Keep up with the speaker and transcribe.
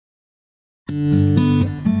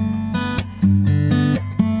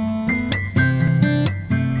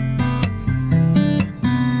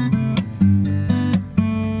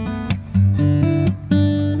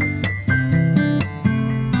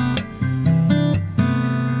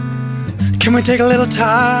Can we take a little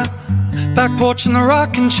time? Back porch in the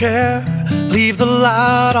rocking chair. Leave the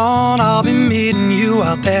light on, I'll be meeting you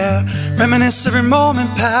out there. Reminisce every moment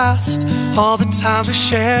past, all the times we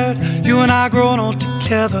shared. You and I growing old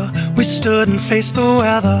together, we stood and faced the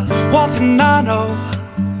weather. One thing I know,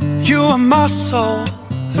 you are my soul.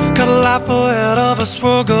 Got a life ahead of us,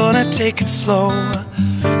 we're gonna take it slow.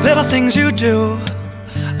 Little things you do,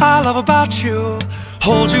 I love about you.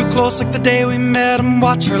 Hold you close like the day we met and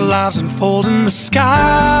watch our lives unfold in the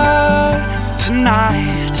sky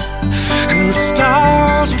tonight. And the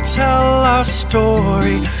stars will tell our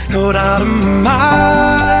story, no doubt in my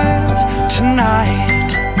mind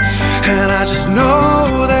tonight. And I just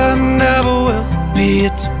know there never will be,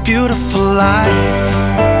 it's a beautiful life.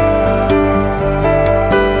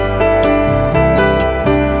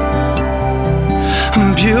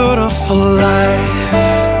 A beautiful life.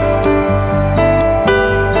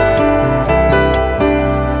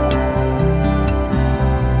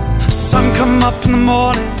 Up in the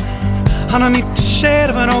morning, underneath the shade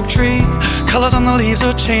of an oak tree. Colors on the leaves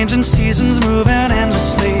are changing, seasons moving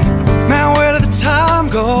endlessly. Man, where did the time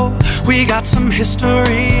go? We got some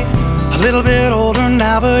history. A little bit older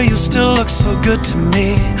now, but you still look so good to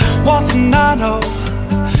me. One thing I know,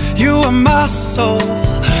 you are my soul.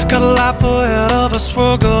 Got a life ahead of us,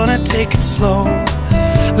 we're gonna take it slow.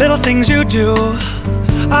 Little things you do,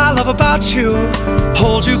 I love about you.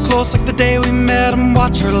 Hold you close like the day we met and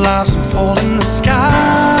watch our lives unfold in the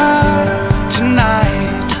sky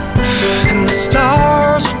tonight. And the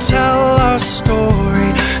stars will tell our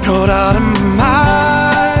story, no doubt in my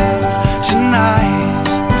mind tonight.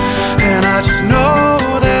 And I just know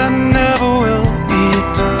there never will be,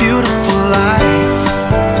 it's a beautiful life.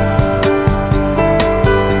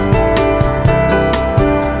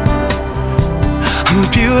 A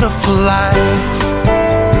beautiful life.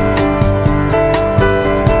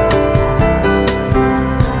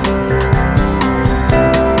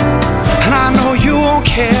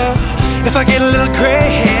 If I get a little gray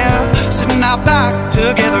hair, sitting out back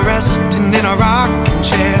together, resting in our rocking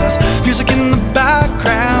chairs. Music in the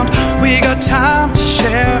background, we got time to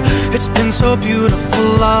share. It's been so beautiful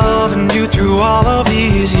loving you through all of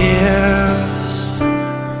these years.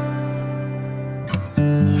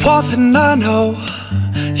 One thing I know,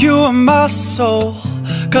 you are my soul.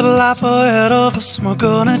 Got a life ahead of us, we're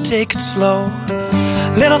gonna take it slow.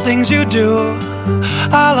 Little things you do,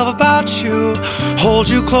 I love about you. Hold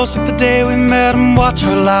you close like the day we met and watch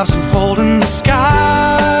our lives unfold in the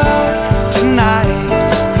sky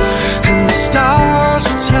tonight. And the stars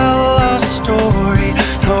will tell our story,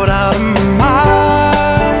 no doubt in my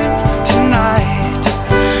mind tonight.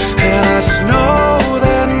 And I just know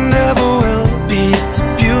there never will be, it's a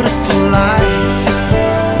beautiful life.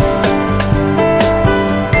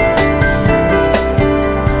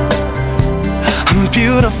 A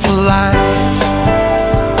beautiful life.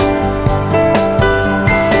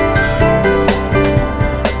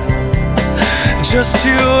 Just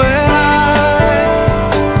you and I.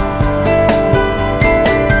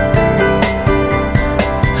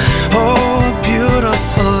 Oh, a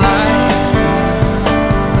beautiful life.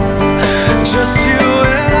 Just you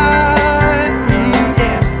and I.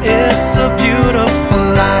 Yeah, it's a beautiful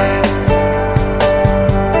life.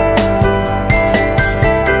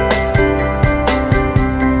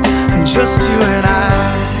 Just you and I.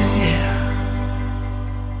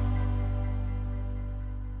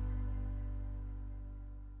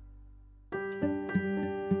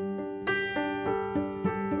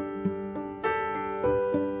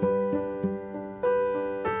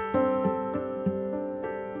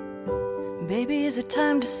 Baby, is it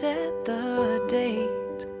time to set the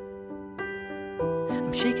date?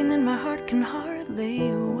 I'm shaking and my heart can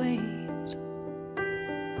hardly wait.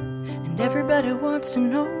 And everybody wants to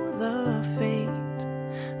know the fate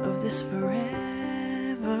of this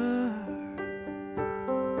forever.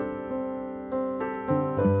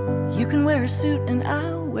 You can wear a suit and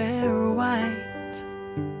I'll wear white.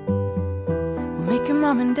 We'll make your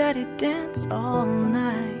mom and daddy dance all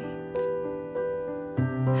night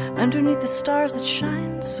underneath the stars that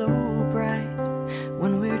shine so bright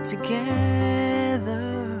when we're together.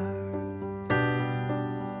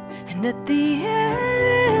 And at the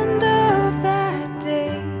end of that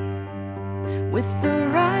day, with the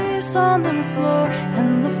rice on the floor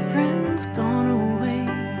and the friends gone away,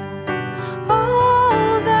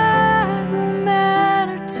 all that will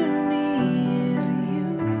matter to me is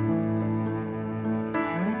you.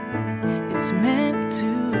 It's meant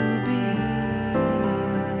to be.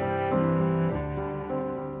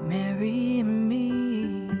 Marry me.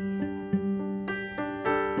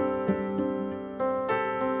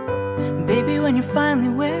 Baby, when you finally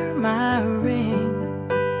wear my ring,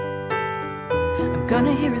 I'm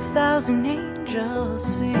gonna hear 1,000 angels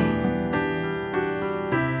sing,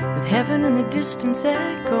 with heaven in the distance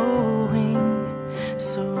echoing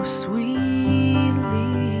so sweetly.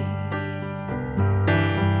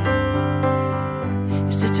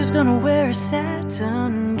 Your sister's gonna wear a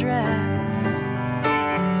satin dress,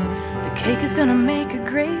 the cake is gonna make a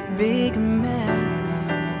great big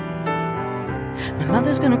mess. My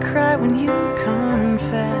mother's gonna cry when you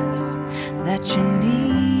confess that you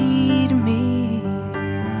need me.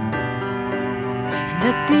 And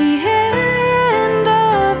at the end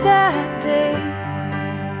of that day,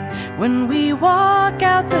 when we walk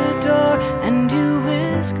out the door and you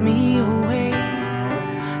whisk me away,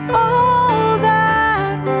 all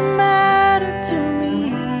that will matter to me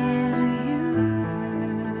is you.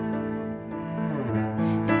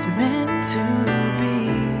 It's meant to be.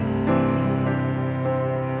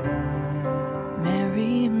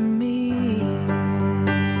 Marry me.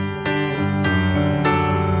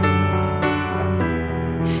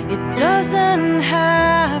 It doesn't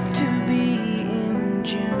have to be in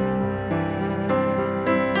June.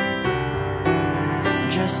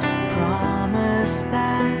 Just promise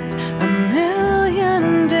that a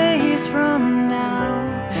million days from now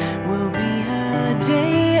will be a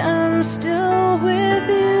day I'm still with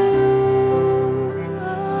you.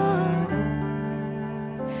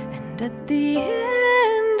 And at the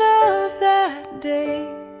end of that day,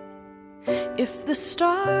 if the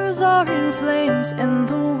stars are in flames and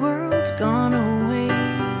the world's gone away,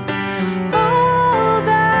 all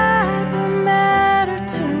that will matter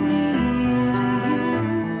to me is you.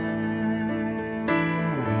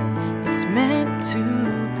 It's meant to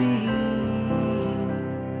be.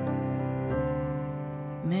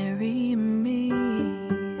 Marry me.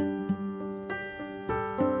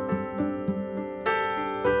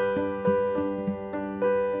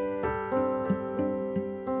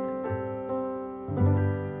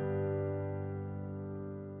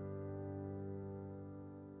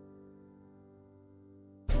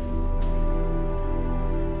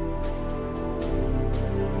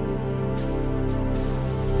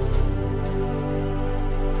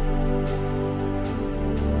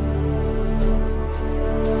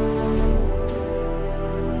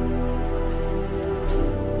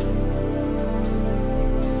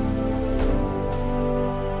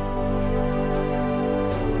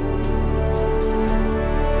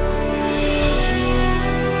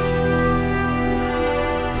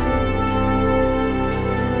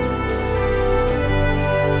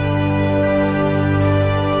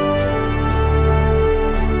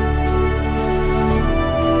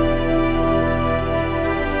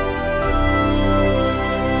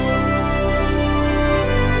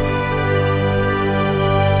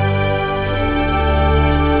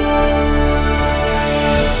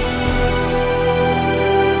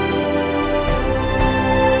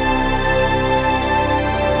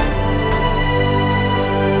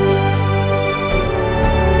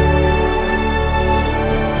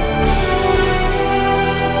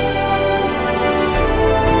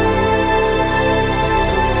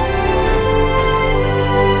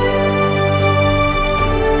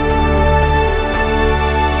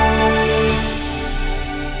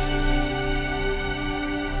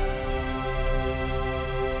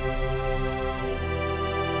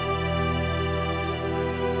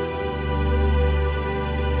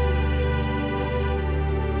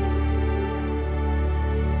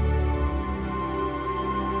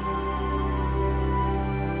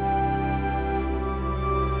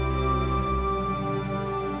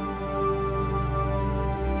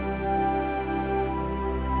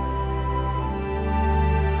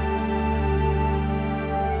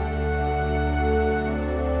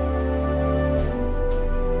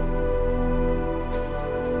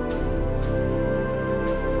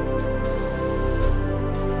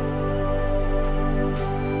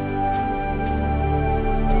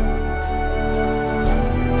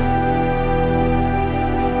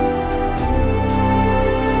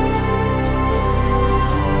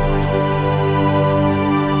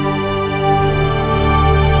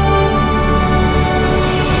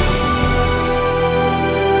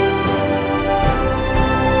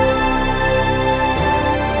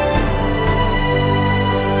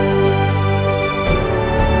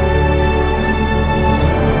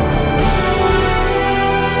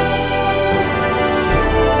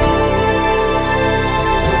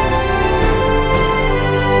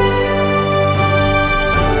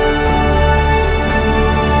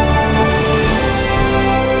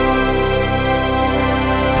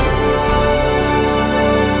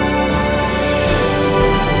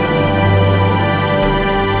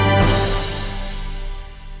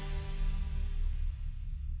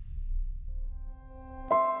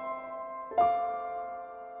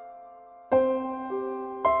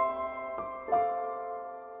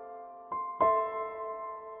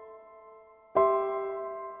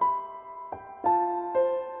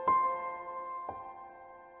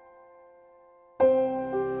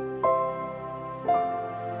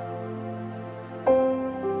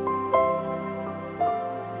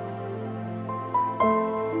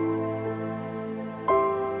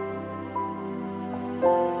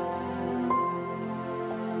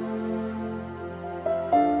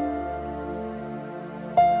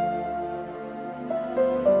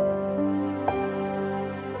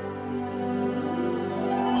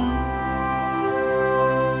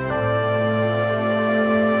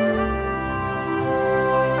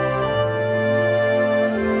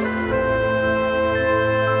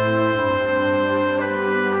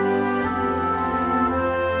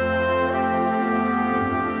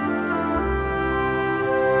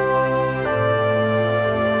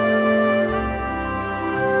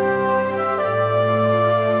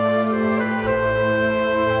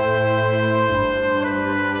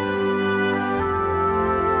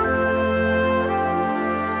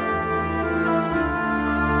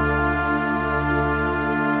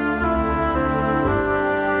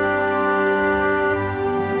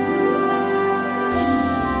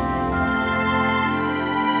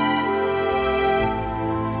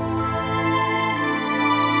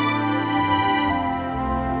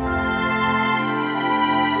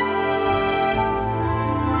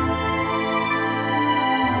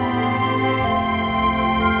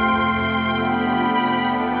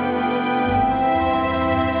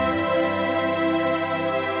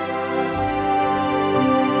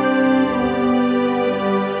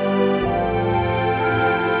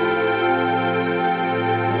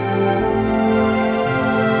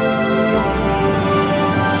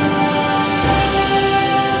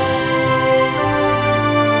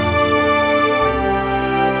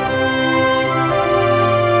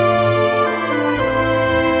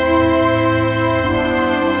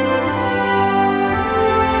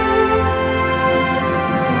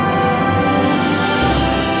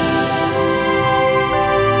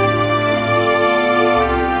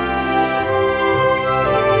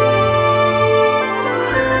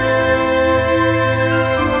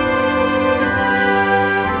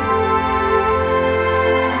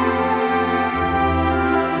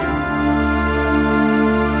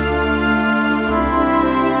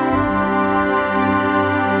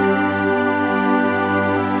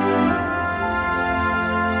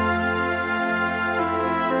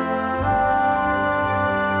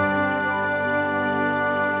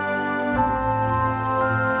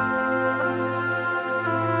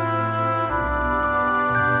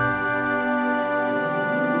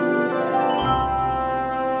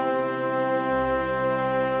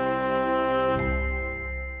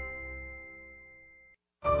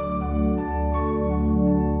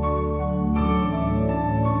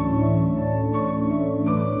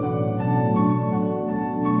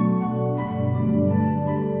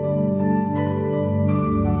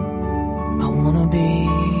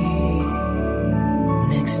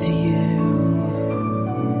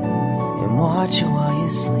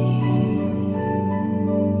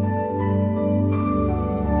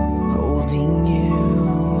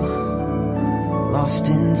 lost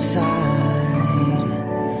inside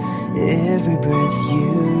every breath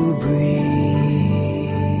you breathe.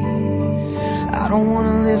 I don't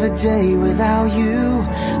wanna live a day without you.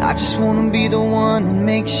 I just wanna be the one that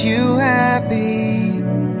makes you happy.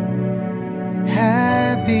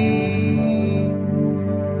 Happy.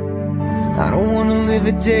 I don't wanna live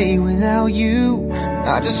a day without you.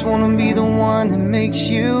 I just wanna be the one that makes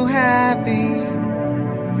you happy.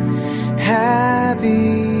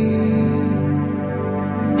 Happy.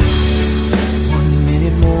 1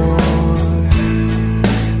 minute more,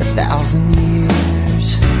 1,000 years,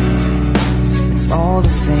 it's all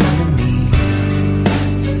the same to me.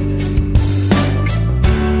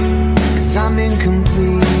 'Cause I'm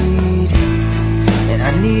incomplete